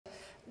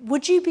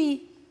Would you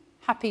be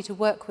happy to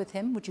work with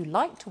him? Would you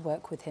like to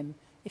work with him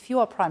if you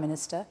are Prime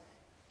Minister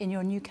in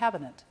your new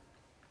cabinet?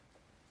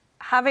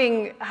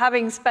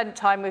 Having spent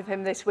time with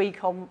him this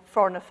week on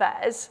foreign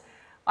affairs,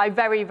 I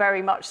very,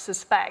 very much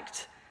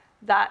suspect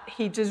that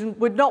he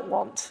would not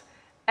want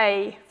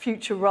a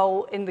future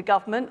role in the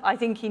government. I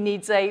think he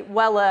needs a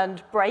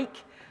well-earned break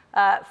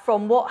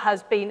from what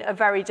has been a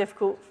very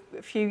difficult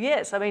few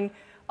years. I mean,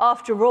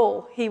 after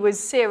all, he was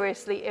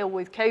seriously ill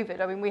with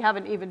COVID. I mean, we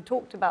haven't even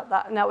talked about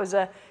that, and that was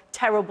a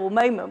terrible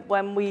moment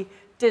when we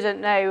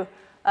didn't know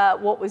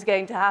what was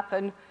going to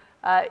happen.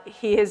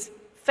 He has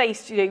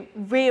faced,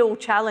 real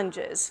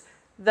challenges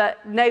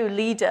that no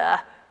leader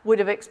would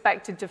have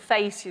expected to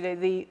face,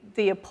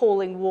 the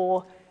appalling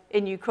war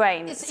in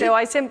Ukraine. So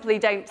I simply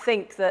don't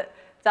think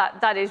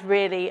that is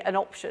really an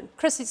option.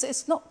 Chris,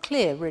 it's not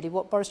clear, really,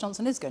 what Boris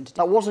Johnson is going to do.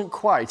 That wasn't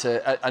quite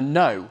a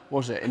no,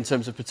 was it, in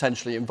terms of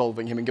potentially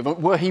involving him in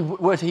government?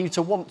 Were he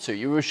to want to?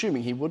 You were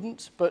assuming he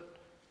wouldn't, but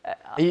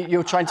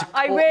you're trying to...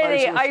 I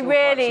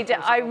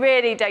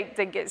really don't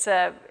think it's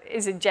a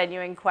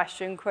genuine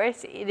question,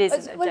 Chris. It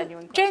isn't a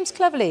genuine question. James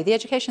Cleverly, the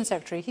Education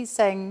Secretary, he's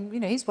saying,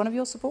 he's one of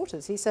your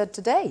supporters. He said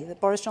today that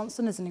Boris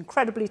Johnson is an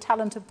incredibly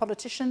talented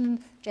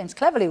politician. James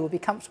Cleverly will be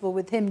comfortable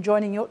with him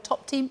joining your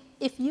top team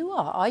if you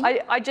are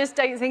you? I just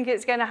don't think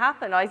it's going to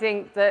happen. I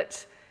think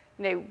that,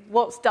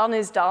 what's done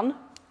is done.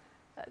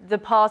 The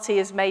party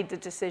has made the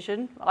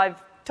decision.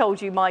 I've told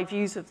you my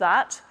views of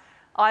that.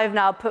 I have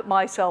now put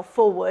myself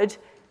forward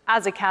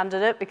as a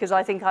candidate because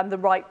I think I'm the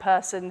right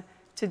person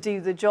to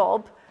do the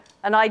job.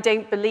 And I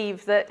don't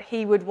believe that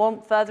he would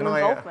want further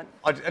involvement.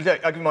 I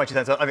give my 2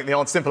 cents. I think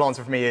the simple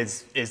answer for me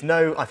is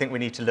no. I think we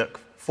need to look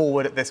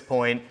forward at this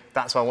point.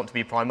 That's why I want to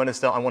be Prime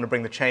Minister. I want to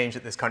bring the change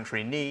that this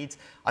country needs.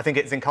 I think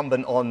it's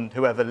incumbent on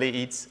whoever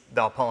leads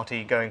our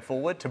party going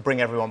forward to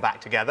bring everyone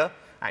back together,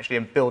 actually,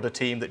 and build a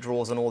team that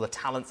draws on all the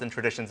talents and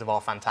traditions of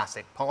our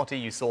fantastic party.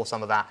 You saw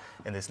some of that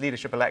in this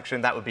leadership election.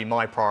 That would be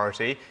my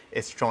priority,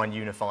 is to try and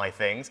unify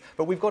things.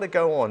 But we've got to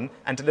go on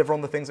and deliver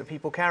on the things that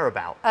people care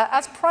about.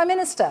 As Prime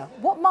Minister,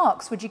 what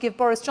marks would you give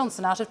Boris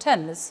Johnson out of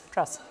 10, Ms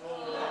Truss?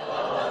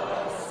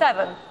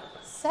 7.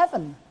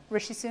 7.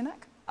 Rishi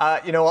Sunak?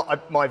 You know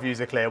what? My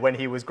views are clear. When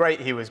he was great,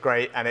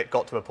 and it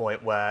got to a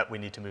point where we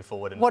need to move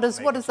forward. And what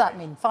does that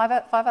mean? 5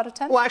 out of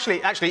 10? Well,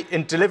 actually,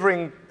 in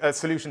delivering a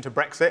solution to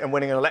Brexit and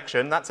winning an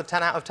election, that's a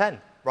 10 out of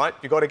 10, right?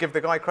 You've got to give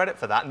the guy credit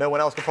for that. No one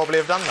else could probably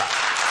have done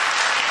that.